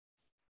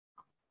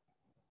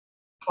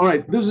All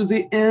right, this is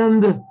the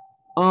end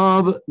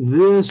of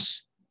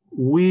this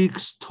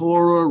week's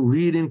Torah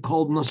reading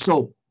called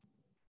Naso.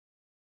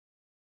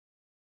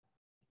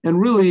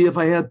 And really, if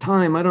I had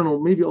time, I don't know,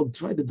 maybe I'll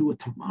try to do it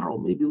tomorrow,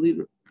 maybe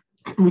later.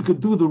 We could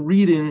do the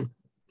reading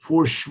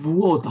for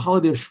Shavuot, the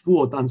holiday of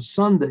Shavuot. On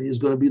Sunday is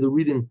going to be the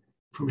reading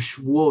from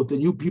Shavuot.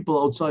 And you people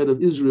outside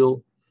of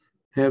Israel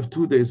have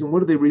 2 days. And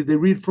what do they read? They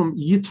read from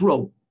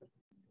Yitro,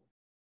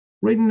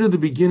 right near the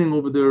beginning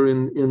over there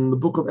in the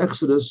book of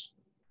Exodus,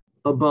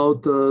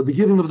 about the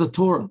giving of the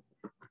Torah.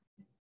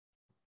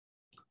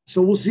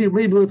 So we'll see.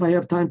 Maybe if I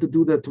have time to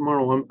do that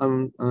tomorrow.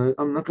 I'm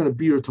not going to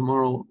be here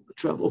tomorrow.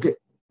 Travel. Okay.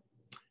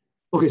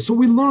 So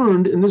we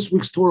learned in this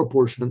week's Torah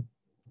portion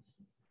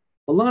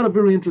a lot of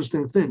very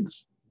interesting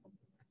things.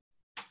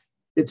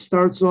 It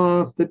starts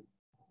off that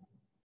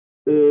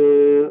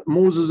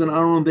Moses and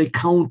Aaron, they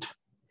count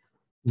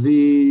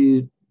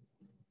the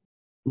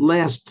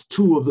last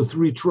two of the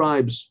three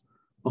tribes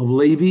of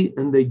Levi,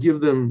 and they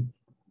give them,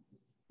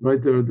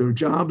 right, their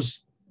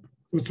jobs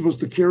they're supposed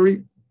to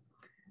carry.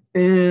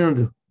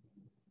 And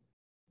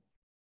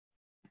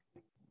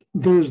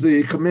there's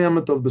the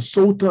commandment of the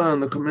Sota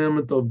and the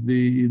commandment of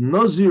the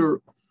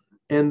Nazir.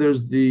 And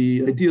there's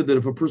the idea that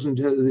if a person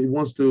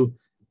wants to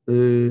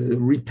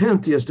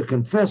repent, he has to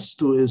confess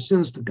to his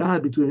sins to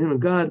God, between him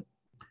and God,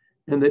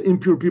 and that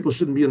impure people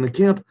shouldn't be in the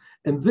camp.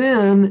 And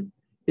then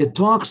it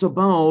talks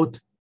about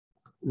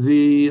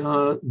the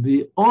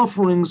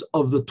offerings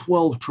of the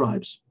 12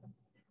 tribes.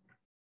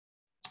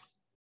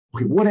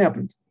 Okay, what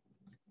happened?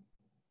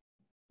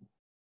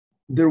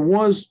 There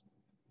was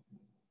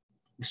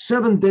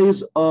 7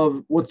 days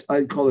of what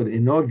I call it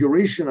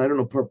inauguration, I don't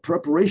know,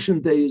 preparation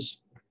days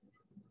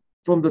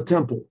from the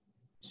temple.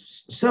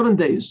 7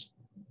 days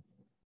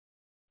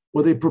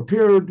where they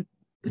prepared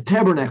the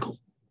tabernacle.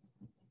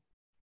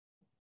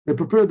 They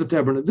prepared the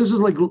tabernacle. This is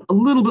like a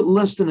little bit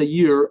less than a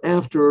year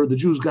after the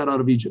Jews got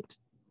out of Egypt.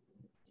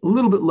 A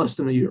little bit less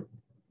than a year.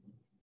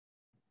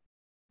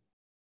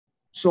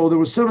 So there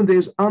were 7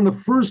 days. On the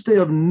first day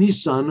of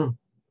Nisan,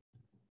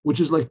 which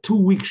is like 2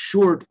 weeks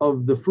short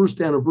of the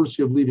first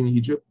anniversary of leaving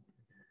Egypt,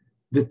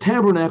 the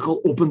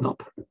tabernacle opened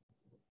up,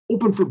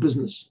 open for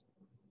business.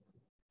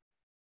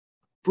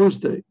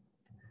 First day.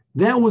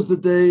 That was the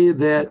day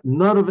that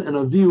Nadav and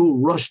Avihu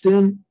rushed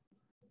in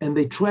and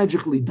they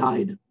tragically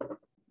died.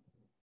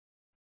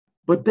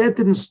 But that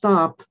didn't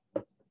stop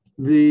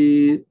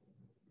the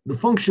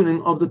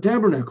functioning of the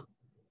tabernacle.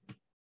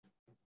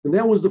 And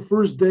that was the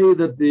first day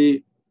that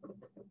the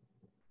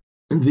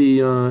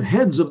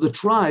heads of the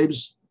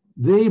tribes,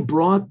 they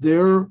brought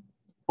their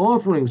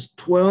offerings.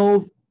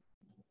 12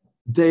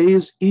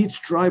 days,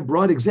 each tribe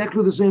brought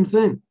exactly the same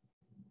thing.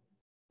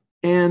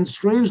 And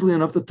strangely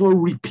enough, the Torah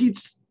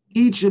repeats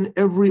each and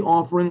every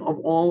offering of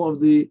all of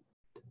the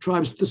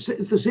tribes. It's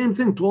the same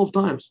thing 12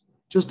 times,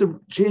 just it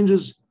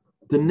changes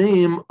the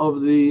name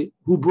of the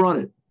who brought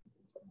it.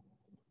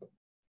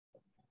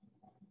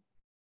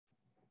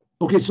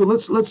 Okay, so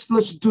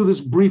let's do this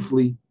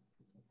briefly.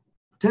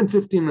 10,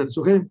 15 minutes,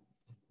 okay?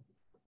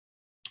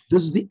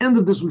 This is the end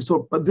of this week's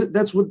Torah, but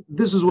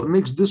this is what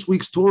makes this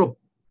week's Torah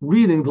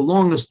reading the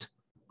longest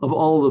of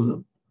all of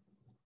them,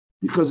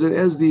 because it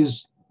has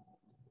these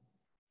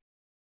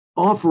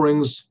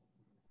offerings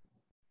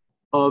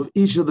of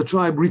each of the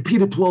tribe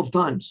repeated 12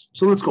 times.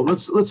 So let's go.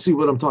 Let's see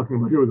what I'm talking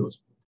about. Here it goes.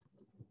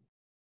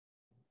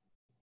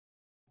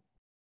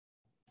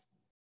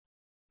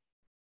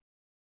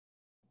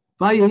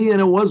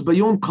 And it was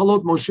Bayom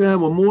Kalot Moshe,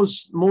 when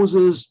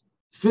Moses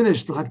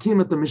finished Hakim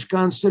at the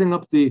Mishkan, setting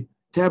up the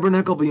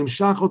tabernacle,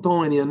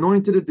 V'yimshachoto, and he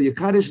anointed it,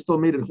 V'yakadeshito,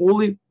 made it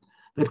holy,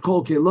 that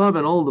Kol Kelev,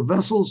 and all the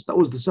vessels. That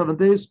was the 7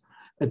 days.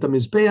 At the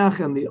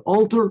Mizbeach and the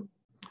altar,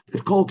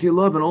 that Kol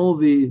Kelev, and all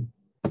the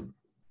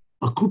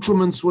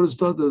accoutrements, what is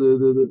that?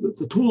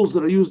 The tools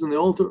that are used in the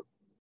altar.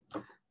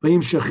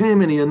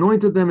 V'yimshachem, and he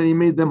anointed them, and he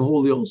made them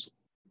holy also.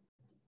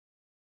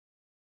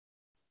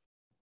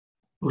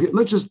 Okay,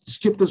 let's just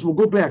skip this. We'll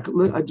go back.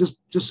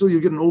 Just so you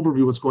get an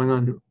overview of what's going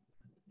on here.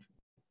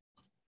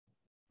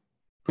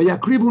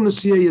 Vayakrivu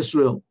Nesiei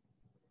Yisrael,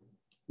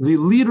 the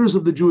leaders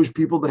of the Jewish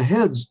people, the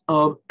heads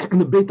of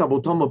the Beit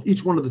Avotam of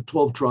each one of the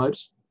 12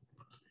 tribes,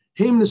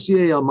 Heim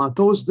Nesiei Al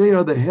Matos, they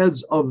are the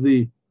heads of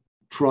the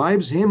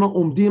tribes. Hema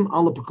Omdim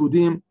Al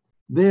Pekudim,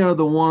 they are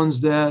the ones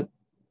that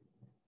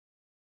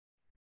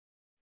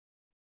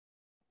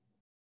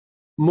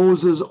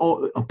Moses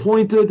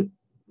appointed,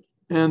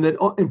 and that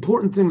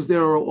important things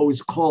there are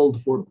always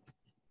called for.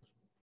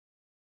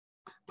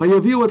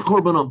 Vayaviu et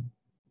korbanam.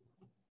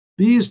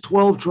 These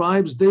 12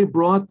 tribes, they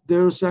brought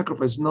their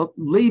sacrifice. Now,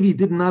 Levi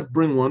did not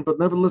bring one, but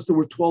nevertheless, there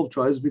were 12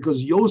 tribes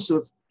because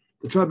Yosef,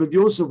 the tribe of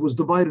Yosef, was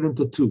divided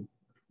into 2.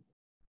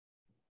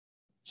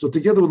 So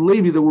together with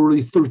Levi, there were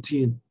really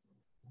 13.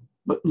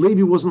 But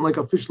Levi wasn't like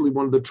officially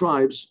one of the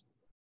tribes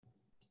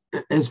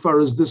as far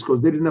as this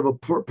goes. They didn't have a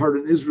part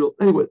in Israel.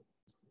 Anyway,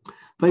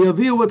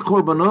 Vayaviu et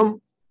korbanam.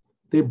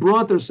 They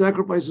brought their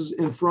sacrifices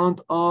in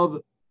front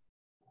of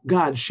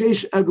God.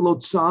 Sheish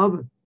eglot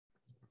tzav.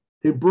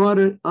 They brought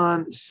it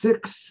on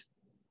 6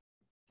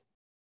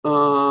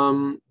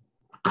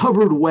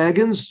 covered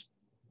wagons,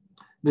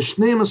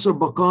 Mishnei Masar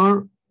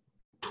Bakar,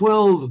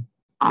 12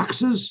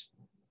 oxes,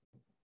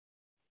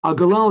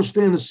 Agalal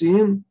Shtei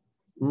Nasiim,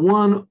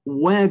 1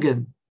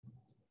 wagon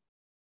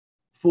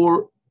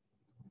for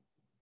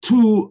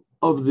 2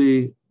 of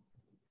the,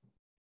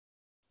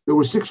 there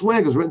were 6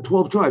 wagons, right?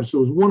 12 tribes. So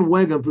it was 1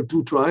 wagon for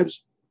 2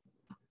 tribes.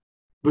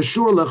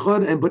 V'shor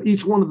lechad, but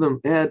each one of them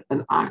had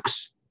an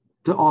ox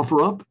to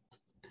offer up.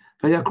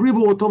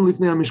 Vayakrivu otom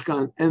lifnei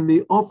hamishkan, and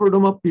they offered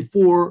them up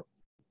before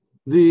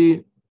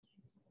the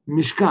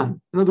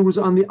Mishkan. In other words,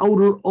 on the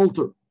outer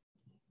altar.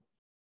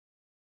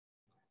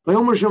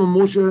 Vayomer Shem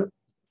Moshe,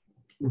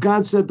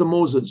 God said to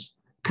Moses,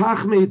 Kach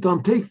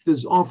meitam, take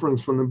these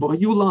offerings from them, and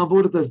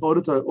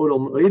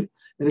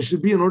it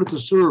should be in order to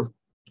serve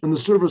in the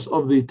service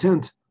of the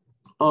tent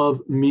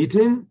of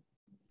meeting,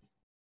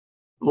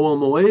 Oel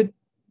Moed.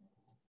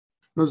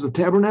 There's the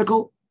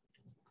tabernacle.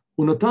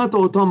 Unatata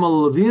otam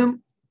al Levim,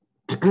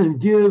 and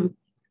give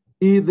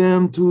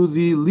them to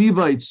the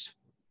Levites,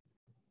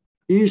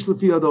 each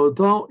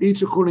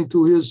according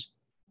to his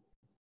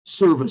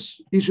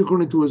service, each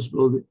according to his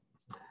ability.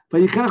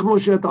 Vayikach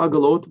Moshe et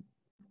agalot.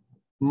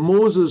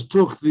 Moses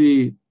took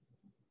these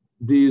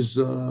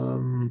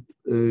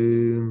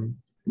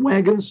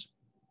wagons,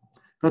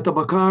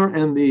 Vatabakar,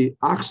 and the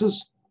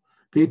oxes,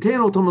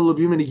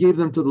 and he gave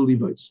them to the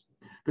Levites.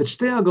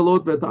 V'shtei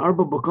agalot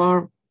v'arba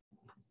bakar,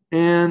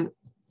 and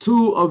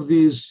 2 of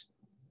these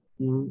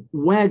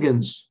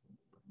wagons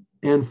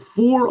and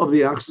 4 of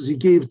the oxes he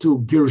gave to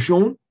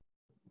Gershon.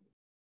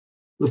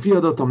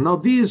 Now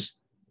these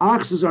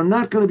oxes are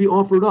not going to be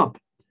offered up,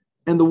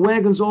 and the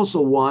wagons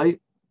also. Why?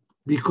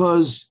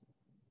 Because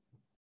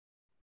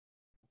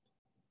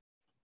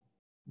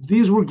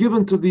these were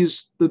given to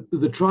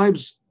the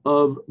tribes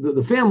of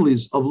the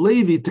families of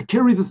Levi to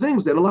carry the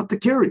things. They had a lot to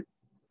carry.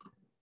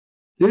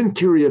 They didn't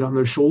carry it on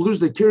their shoulders.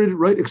 They carried it,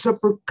 right, except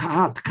for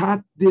Kahat.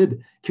 Kahat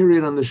did carry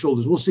it on their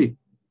shoulders. We'll see.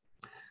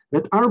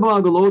 At Arba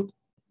Agalot,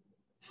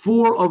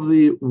 4 of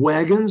the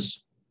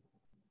wagons,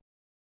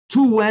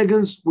 2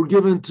 wagons were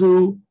given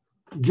to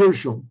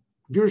Gershon.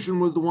 Gershon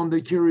was the one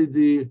that carried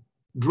the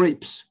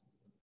drapes.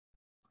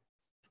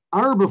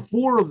 Arba,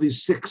 4 of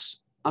these 6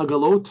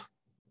 Agalot,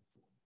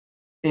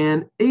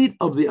 and 8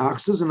 of the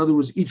oxes, in other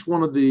words, each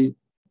one of the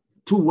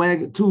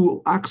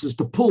 2 oxes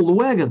to pull the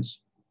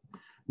wagons,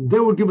 they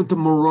were given to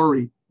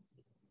Merari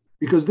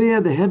because they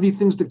had the heavy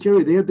things to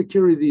carry. They had to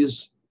carry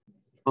these,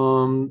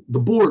 the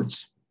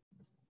boards.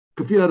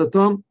 Kafi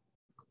Adatam,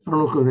 I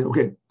don't know.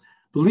 Okay.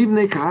 Believe in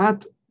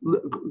Kahat,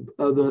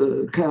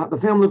 the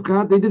family of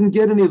Kahat, they didn't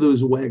get any of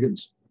those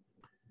wagons.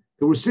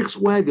 There were 6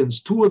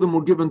 wagons. 2 of them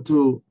were given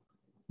to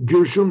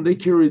Gershom. They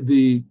carried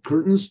the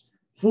curtains.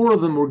 4 of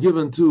them were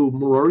given to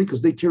Merari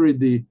because they carried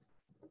the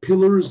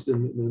pillars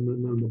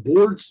and the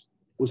boards.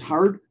 It was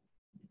hard.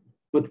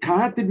 But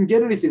Kahat didn't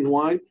get anything.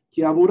 Why?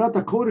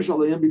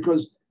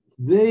 Because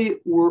they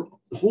were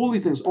holy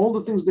things. All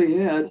the things they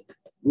had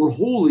were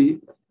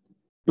holy.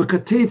 But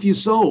Katef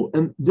Yisrael,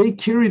 and they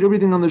carried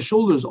everything on their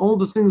shoulders. All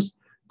the things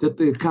that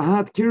the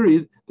Kahat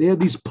carried, they had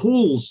these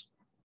poles,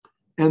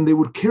 and they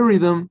would carry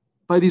them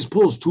by these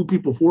poles. 2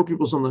 people, 4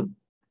 people, something.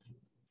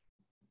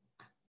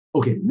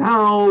 Okay,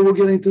 now we're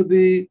getting to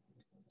the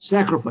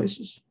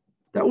sacrifices.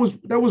 That was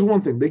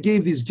one thing. They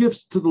gave these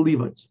gifts to the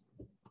Levites.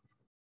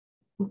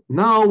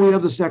 Now we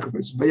have the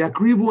sacrifice.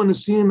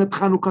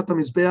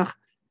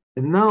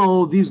 And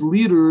now these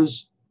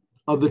leaders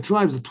of the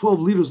tribes, the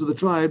 12 leaders of the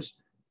tribes,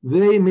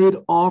 they made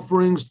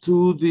offerings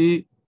to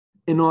the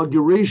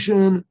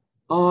inauguration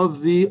of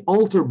the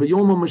altar,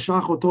 B'yom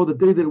HaMashachoto, the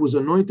day that it was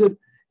anointed,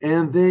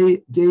 and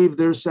they gave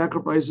their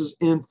sacrifices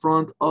in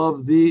front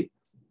of the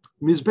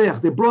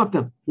Mizbeach. They brought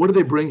them. What did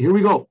they bring? Here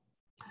we go.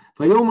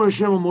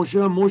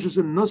 Moshe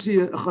said, Nasi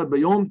echad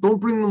b'yom, don't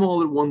bring them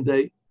all at one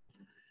day.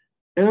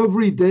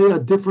 Every day a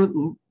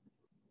different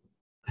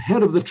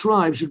head of the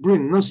tribe should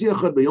bring Nasi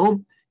echad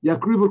b'yom,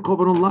 yakrivu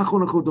korbanon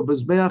lachon achoto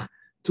b'mizbeach,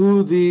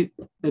 to the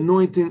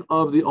anointing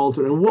of the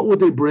altar. And what would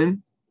they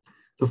bring?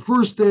 The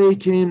first day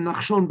came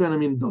Nachshon ben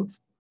Aminadav.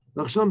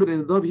 Nachshon ben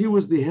Aminadav, he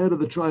was the head of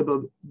the tribe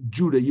of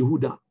Judah,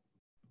 Yehuda.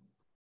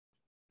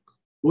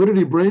 What did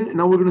he bring?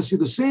 Now we're going to see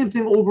the same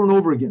thing over and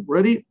over again.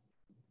 Ready?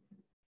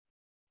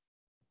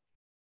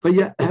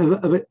 The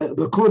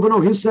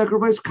korbano, his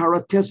sacrifice,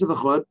 karat kesef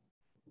echad,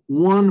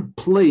 1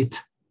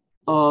 plate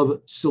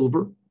of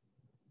silver.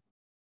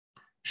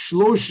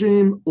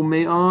 Shloshim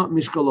umea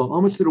mishkalo.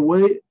 How much did it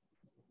weigh?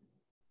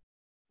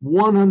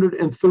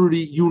 130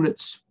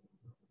 units.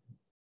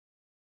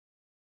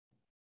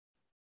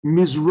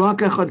 Mizrak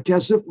echad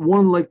kesef,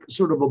 1 like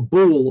sort of a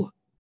bowl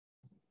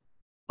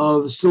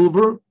of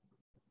silver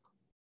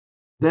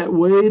that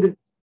weighed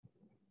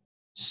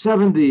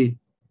 70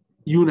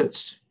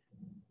 units.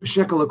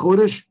 Shekel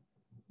HaKodesh.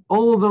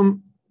 All of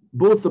them,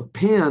 both the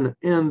pan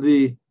and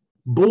the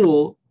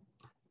bowl,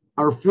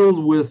 are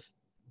filled with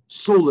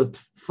solet,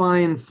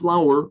 fine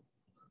flour,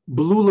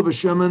 blula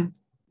b'shemen,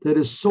 that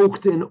is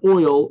soaked in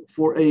oil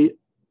for a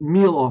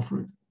meal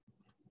offering.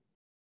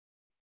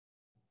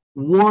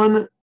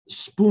 1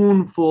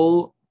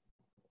 spoonful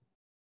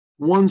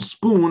one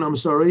spoon,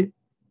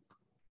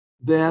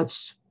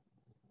 that's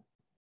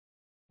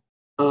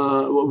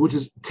which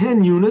is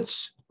 10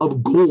 units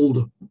of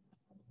gold.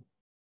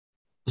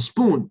 The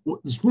spoon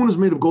is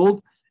made of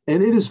gold,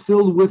 and it is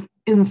filled with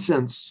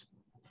incense.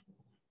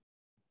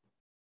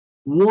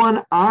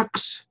 One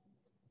ox,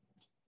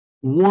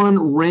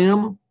 one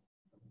ram,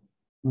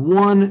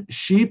 one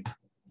sheep,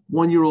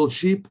 1-year-old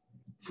sheep,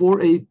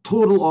 for a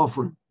total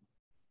offering.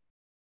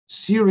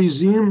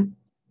 Sirizim,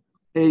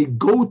 a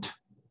goat,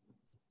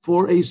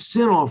 for a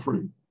sin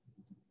offering.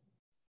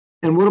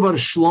 And what about a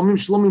shlomim?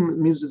 Shlomim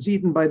means it's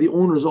eaten by the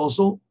owners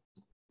also.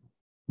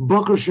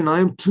 Bakar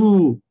shenayim,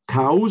 2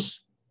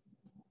 cows,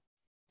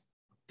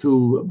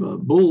 2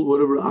 bull,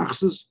 whatever,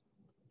 oxes.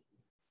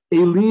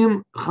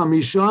 Elim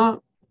chamisha,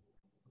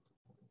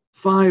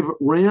 5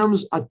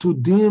 rams.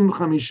 Atudim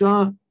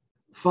chamisha,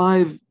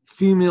 5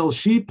 female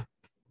sheep.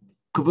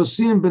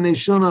 Kavasim b'nei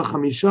shana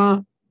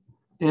chamisha,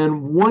 and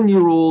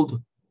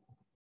 1-year-old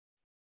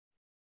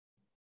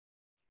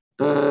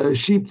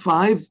sheep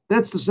 5.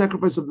 That's the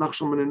sacrifice of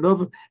Nachshon and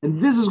Nov,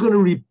 and this is going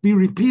to be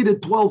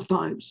repeated 12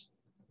 times.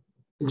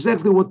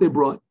 Exactly what they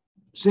brought.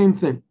 Same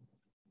thing.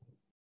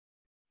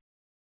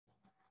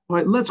 All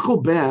right, let's go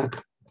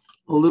back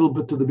a little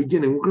bit to the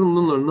beginning. We're going to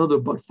learn another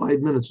about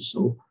 5 minutes or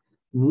so.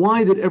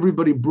 Why did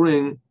everybody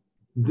bring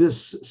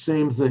this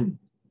same thing?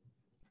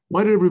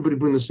 Why did everybody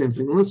bring the same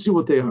thing? And let's see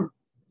what they are.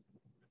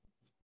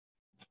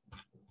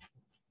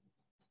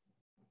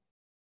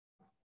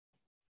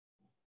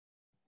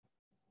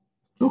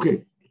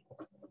 Okay.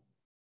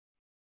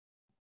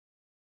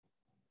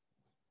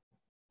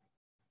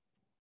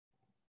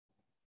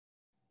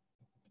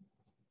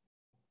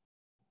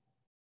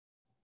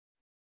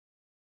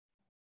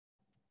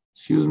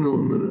 Excuse me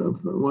 1 minute. I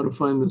want to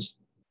find this.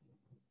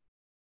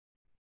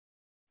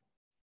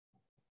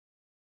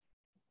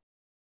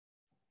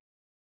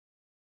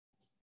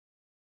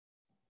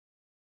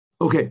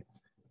 Okay,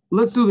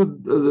 let's do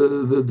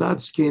the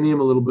dots Kanium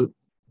a little bit.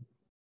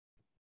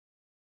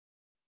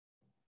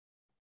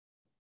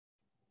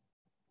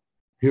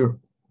 Here.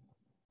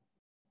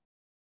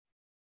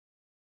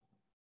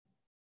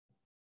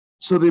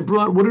 So they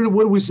brought, what did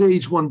we say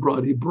each one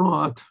brought? He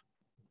brought,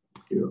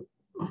 here.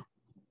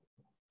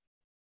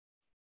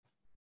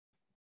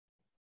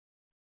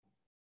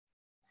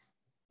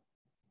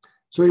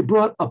 So he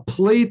brought a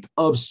plate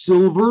of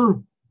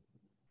silver,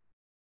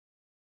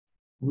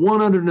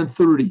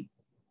 130.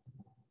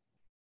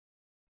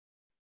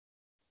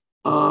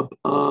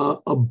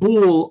 A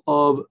bowl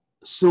of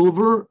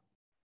silver,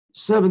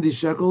 70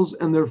 shekels,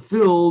 and they're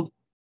filled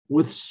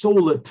with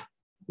solet,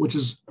 which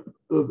is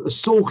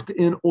soaked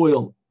in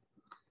oil.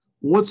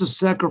 What's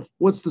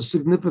the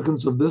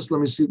significance of this?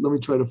 Let me see. Let me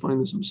try to find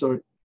this. I'm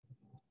sorry.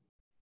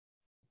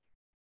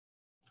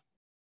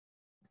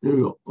 There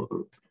we go.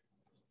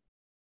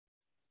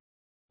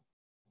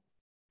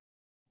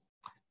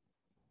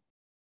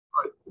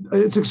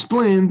 It's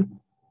explained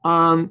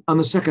on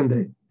the second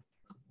day.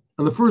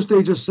 On the first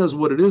day, just says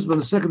what it is, but on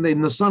the second day,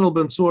 Nasanal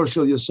ben Tzor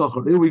shel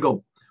Yisachar. Here we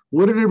go.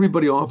 What did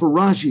everybody offer?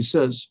 Rashi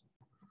says,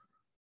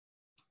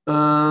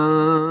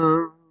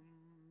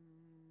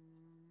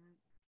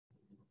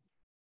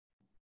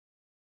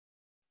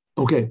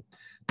 okay,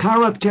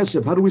 Karat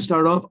Kesef. How do we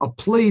start off? A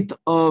plate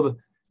of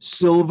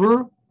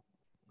silver.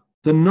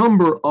 The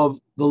number of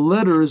the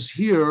letters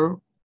here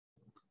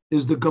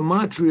is the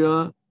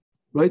gematria,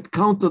 right?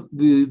 Count the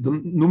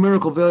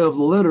numerical value of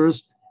the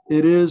letters.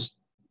 It is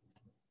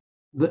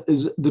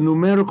the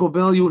numerical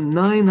value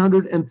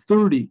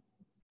 930.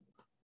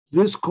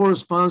 This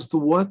corresponds to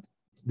what?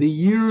 The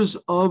years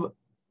of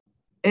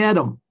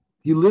Adam.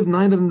 He lived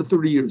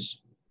 930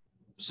 years,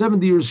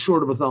 70 years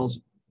short of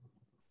 1,000.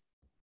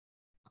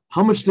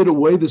 How much did it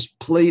weigh, this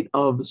plate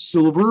of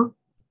silver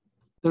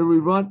that we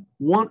brought?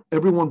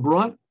 Everyone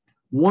brought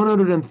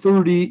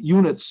 130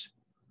 units.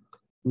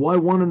 Why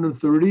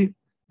 130?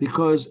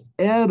 Because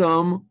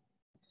Adam,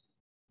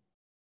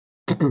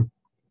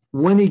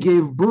 when he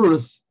gave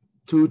birth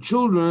to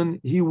children,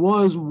 he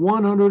was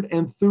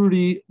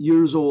 130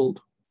 years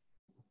old.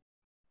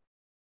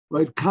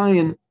 Right?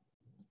 Cain,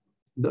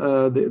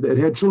 they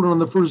had children on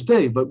the first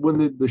day, but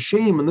when the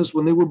shame in this,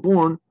 when they were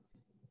born,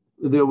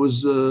 there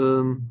was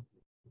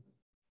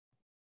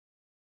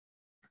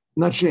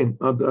not shame.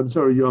 I'm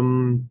sorry.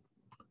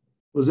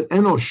 Was it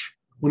Enosh?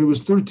 When he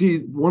was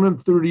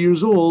 130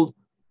 years old,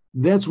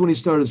 that's when he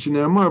started.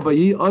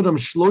 Vayi Adam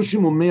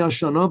shloshim u'mea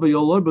shana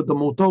v'yolad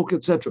b'damotok,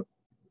 etc.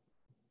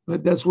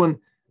 Right? That's when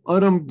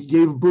Adam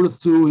gave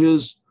birth to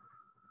his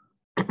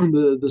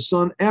the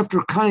son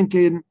after Cain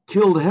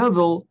killed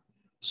Hevel,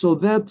 so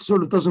that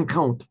sort of doesn't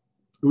count.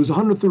 He was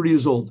 130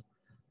 years old.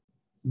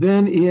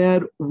 Then he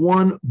had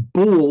one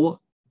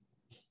bull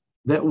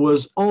that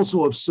was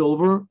also of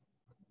silver.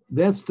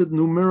 That's the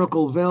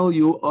numerical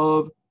value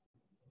of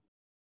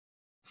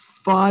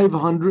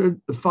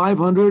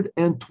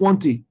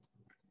 520.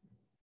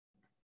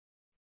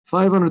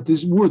 500,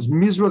 these words,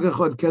 Mizrach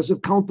Echad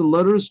Kesef, count the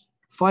letters,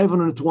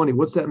 520.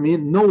 What's that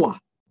mean? Noah.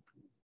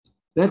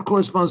 That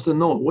corresponds to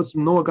Noah. What's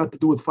Noah got to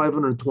do with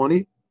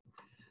 520?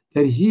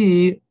 That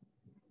he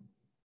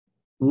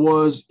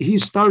was he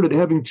started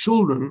having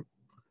children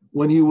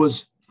when he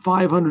was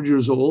 500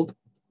 years old,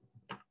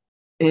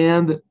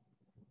 and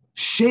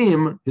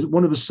Shem,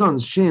 one of his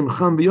sons, Shem,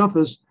 Cham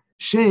v'Yafes,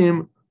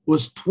 Shem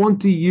was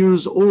 20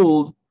 years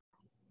old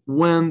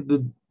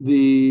when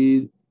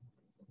the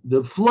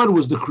flood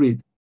was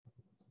decreed.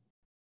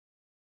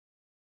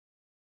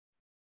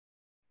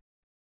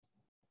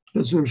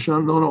 That's him,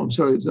 Shan. No, I'm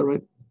sorry. Is that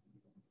right?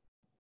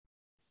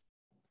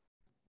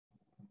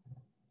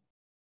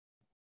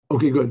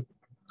 Okay, good.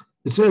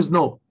 It says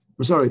no.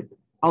 I'm sorry.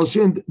 Al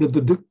Shem, that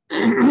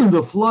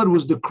the flood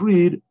was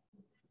decreed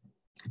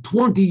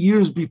 20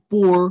 years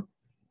before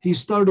he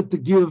started to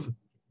give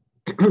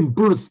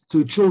birth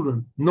to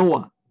children,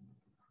 Noah.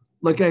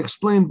 Like I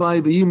explained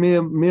by the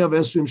Me'av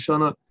Esrim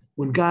Shana,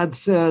 when God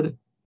said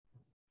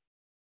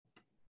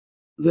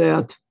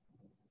that,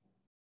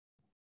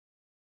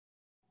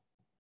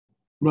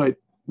 right,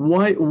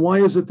 why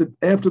is it that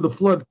after the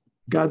flood,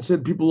 God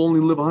said people only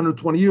live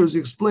 120 years? He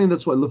explained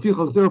that's why.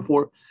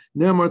 Therefore,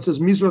 Nehemar, it says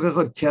Mizrach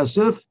Echad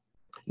Kesef,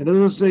 and it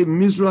doesn't say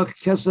Mizrach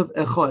Kesef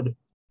Echad,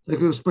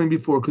 like I explained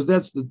before, because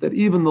that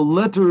even the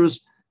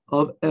letters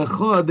of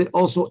Echad, they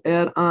also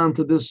add on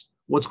to this,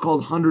 what's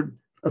called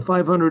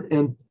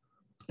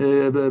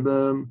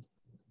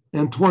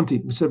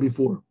 520. We said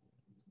before.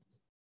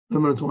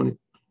 520.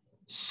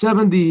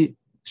 70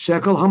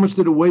 shekel. How much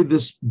did it weigh,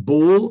 this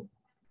bowl?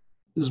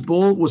 This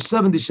bowl was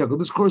 70 shekel.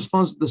 This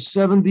corresponds to the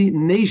 70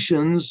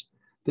 nations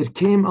that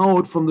came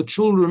out from the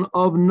children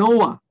of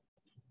Noah.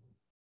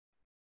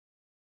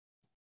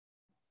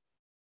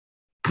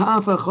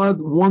 Kaf echad,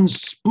 1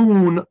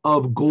 spoon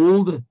of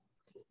gold.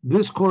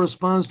 This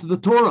corresponds to the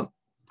Torah.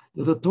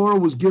 That the Torah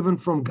was given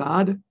from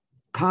God.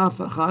 Kaf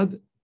echad.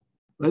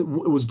 Right? It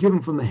was given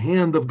from the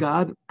hand of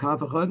God. Kaf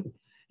echad.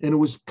 And it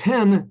was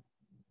 10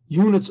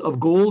 units of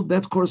gold.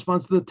 That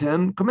corresponds to the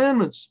 10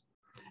 commandments.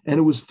 And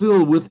it was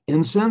filled with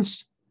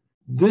incense.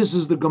 This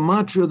is the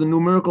gematria, the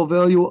numerical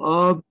value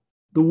of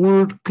the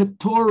word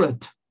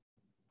ketoret.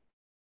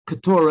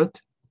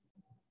 Ketoret.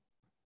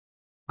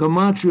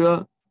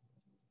 Gematria,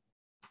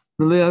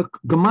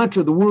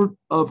 the word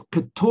of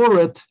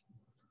ketoret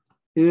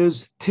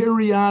is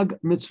teriag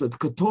mitzvah.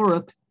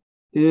 Ketoret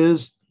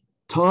is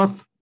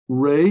taf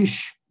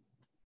reish,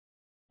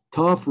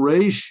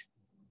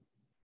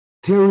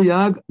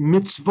 teriag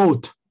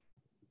mitzvot.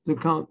 The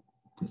count,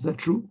 is that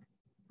true?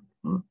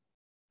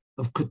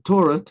 Of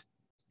ketoret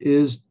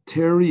is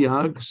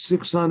teriag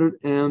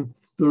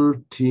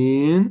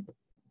 613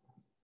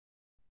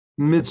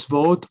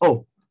 mitzvot.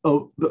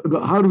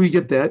 How do we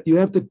get that? You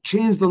have to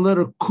change the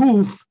letter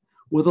kuf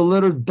with a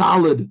letter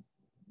dalid,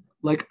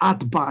 like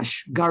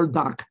atbash,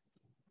 gardak.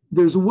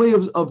 There's a way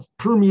of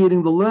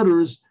permeating the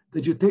letters,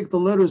 that you take the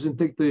letters and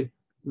take the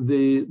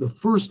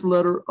first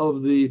letter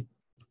of the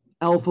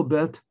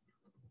alphabet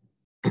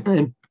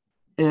and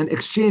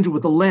exchange it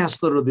with the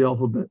last letter of the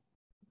alphabet.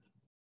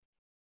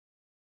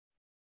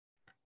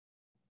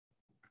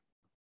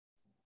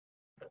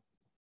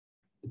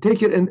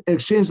 Take it and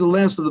exchange the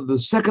last letter, the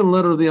second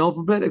letter of the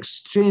alphabet,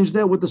 exchange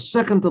that with the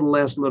second to the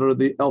last letter of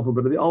the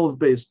alphabet, of the aleph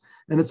base,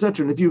 and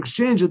etc. And if you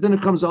exchange it, then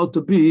it comes out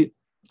to be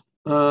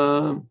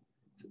ketoret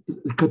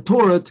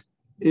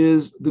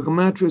is the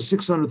gematria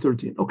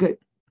 613. Okay.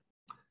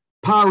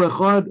 Par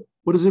echad,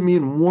 what does it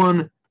mean?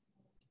 One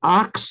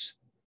ox.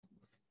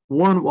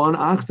 One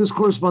ox. This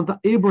corresponds to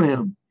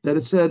Abraham. That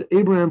it said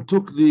Abraham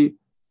took an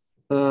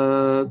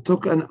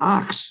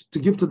ox to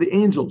give to the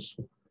angels.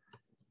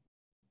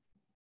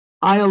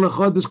 Ayal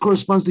echad, this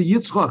corresponds to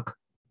Yitzchak.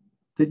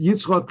 That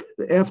Yitzchak,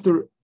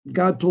 after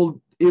God told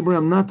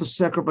Abraham not to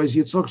sacrifice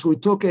Yitzchak, so he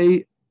took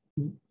a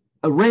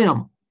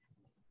ram.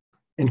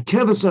 And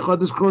keves echad,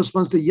 this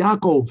corresponds to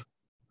Yaakov.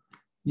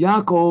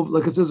 Yaakov,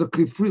 like it says,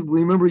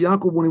 remember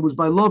Yaakov when he was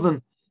by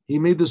Lavan, he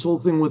made this whole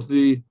thing with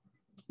the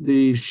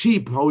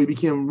sheep, how he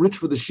became rich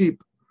for the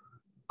sheep.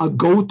 A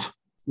goat,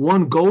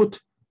 one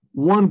goat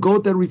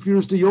that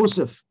refers to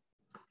Yosef.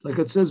 Like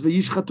it says,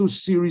 V'yishchatu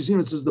sirizim,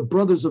 it says the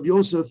brothers of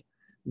Yosef,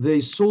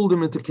 they sold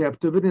him into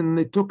captivity, and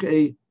they took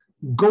a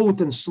goat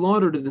and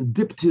slaughtered it and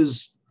dipped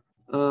his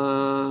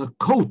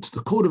coat,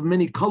 the coat of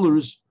many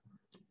colors.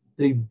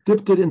 They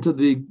dipped it into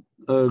the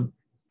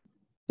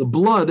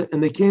blood,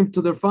 and they came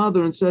to their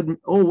father and said,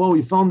 "Oh, well,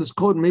 we found this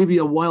coat. Maybe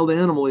a wild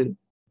animal ate it."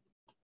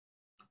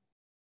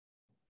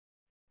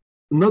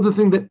 Another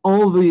thing that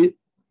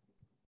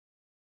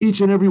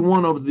each and every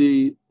one of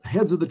the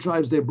heads of the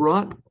tribes, they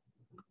brought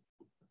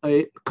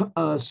a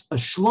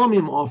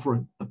shlomim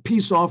offering, a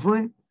peace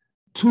offering,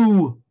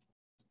 2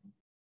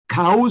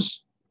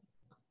 cows,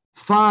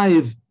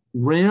 5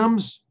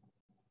 rams,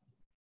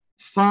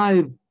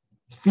 5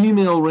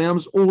 female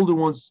rams, older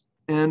ones,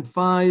 and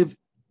 5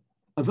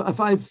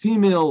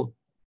 female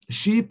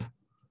sheep,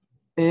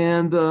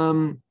 and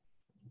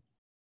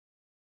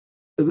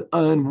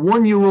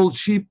 1-year-old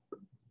sheep,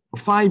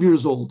 5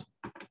 years old.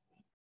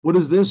 What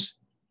is this?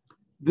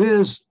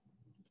 This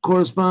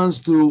corresponds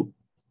to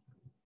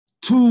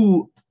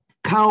 2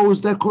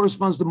 cows. That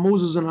corresponds to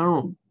Moses and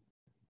Aaron.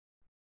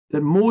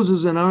 That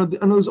Moses and Aaron,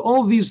 and there's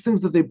all these things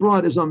that they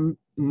brought is a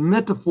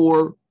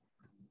metaphor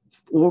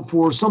or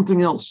for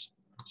something else.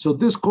 So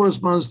this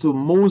corresponds to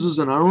Moses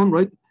and Aaron,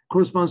 right?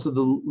 Corresponds to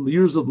the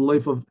years of the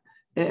life of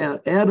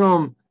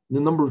Adam, the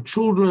number of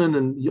children,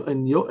 and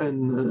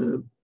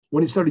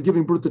when he started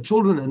giving birth to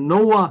children, and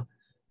Noah,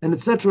 and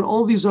etc.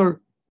 All these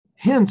are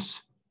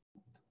hints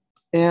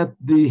at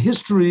the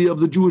history of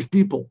the Jewish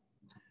people.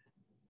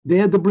 They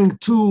had to bring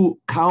 2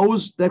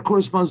 cows. That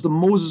corresponds to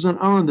Moses and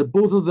Aaron, that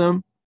both of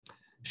them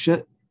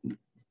shenitnu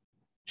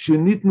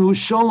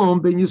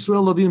shalom ben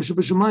Yisrael avim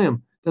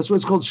shebeshamayim. That's why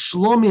it's called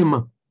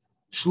shlomim.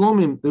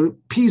 Shlomim, they're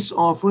peace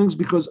offerings,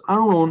 because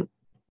Aaron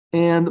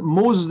and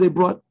Moses, they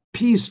brought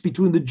peace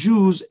between the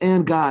Jews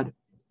and God.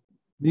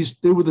 They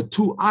were the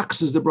 2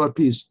 oxes that brought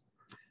peace.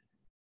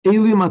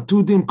 Elim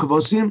atudim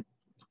kvasim,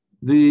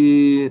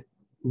 the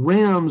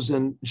rams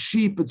and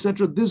sheep,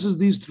 etc. This is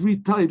these 3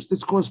 types.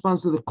 This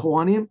corresponds to the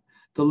Kohanim,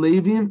 the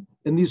Levim,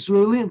 and the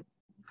Israelim,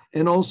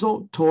 and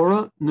also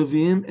Torah,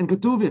 Nevi'im, and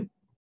Ketuvim.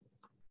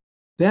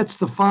 That's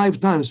the 5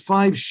 times,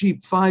 5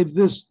 sheep, 5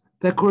 this.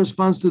 That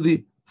corresponds to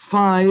the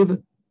 5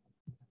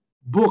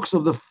 books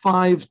of the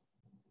 5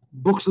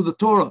 books of the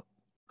Torah,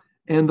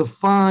 and the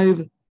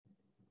 5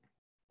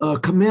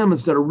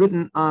 commandments that are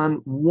written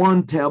on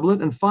one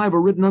tablet, and 5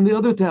 are written on the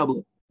other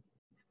tablet.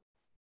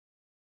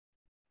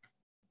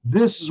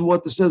 This is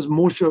what it says,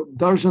 Moshe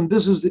Darshan.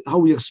 This is how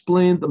we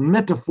explain the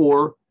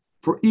metaphor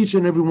for each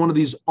and every one of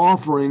these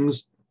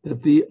offerings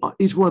that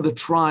each one of the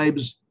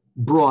tribes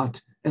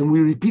brought. And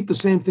we repeat the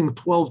same thing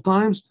 12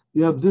 times.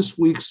 You have this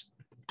week's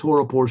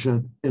Torah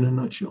portion in a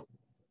nutshell.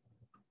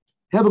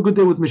 Have a good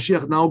day with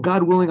Mashiach. Now,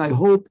 God willing, I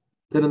hope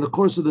that in the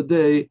course of the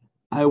day,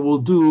 I will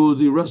do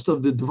the rest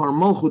of the Dvar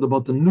Malchut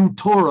about the new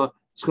Torah.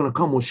 It's going to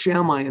come with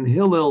Shammai and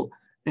Hillel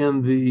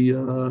and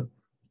the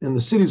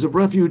cities of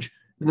refuge,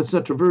 and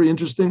etc. Very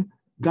interesting.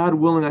 God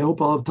willing, I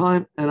hope I'll have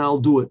time, and I'll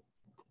do it.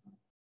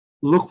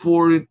 Look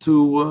forward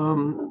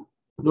to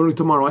learning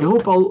tomorrow. I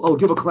hope I'll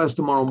give a class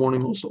tomorrow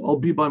morning also. I'll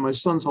be by my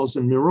son's house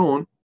in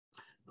Miron,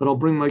 but I'll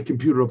bring my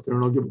computer up there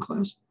and I'll give a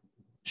class.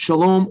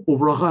 Shalom,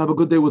 uvracha. Have a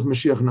good day with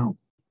Mashiach now.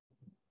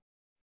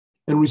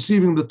 And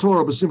receiving the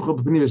Torah b'simcha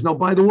b'pnimis. Now,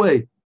 by the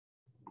way,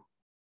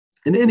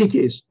 in any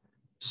case,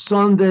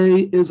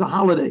 Sunday is a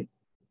holiday.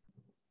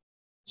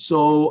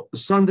 So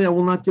Sunday, I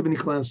will not give any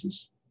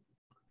classes.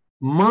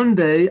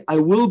 Monday, I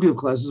will give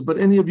classes, but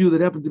any of you that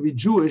happen to be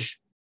Jewish,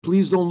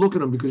 please don't look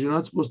at them, because you're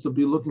not supposed to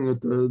be looking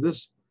at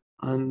this.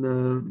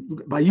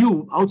 And by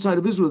you, outside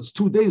of Israel, it's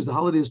 2 days. The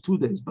holiday is 2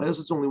 days. By us,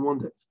 it's only 1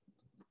 day.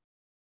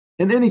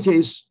 In any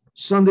case,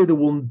 Sunday, there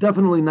will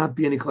definitely not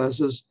be any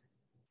classes.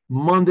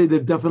 Monday, there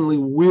definitely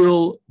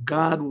will,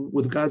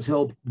 with God's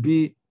help,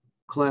 be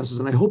classes.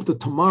 And I hope that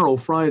tomorrow,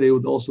 Friday,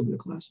 would also be a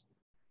class.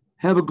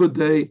 Have a good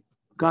day.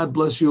 God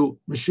bless you.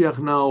 Mashiach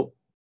now.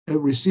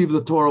 Receive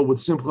the Torah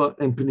with Simcha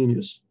and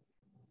Paninius.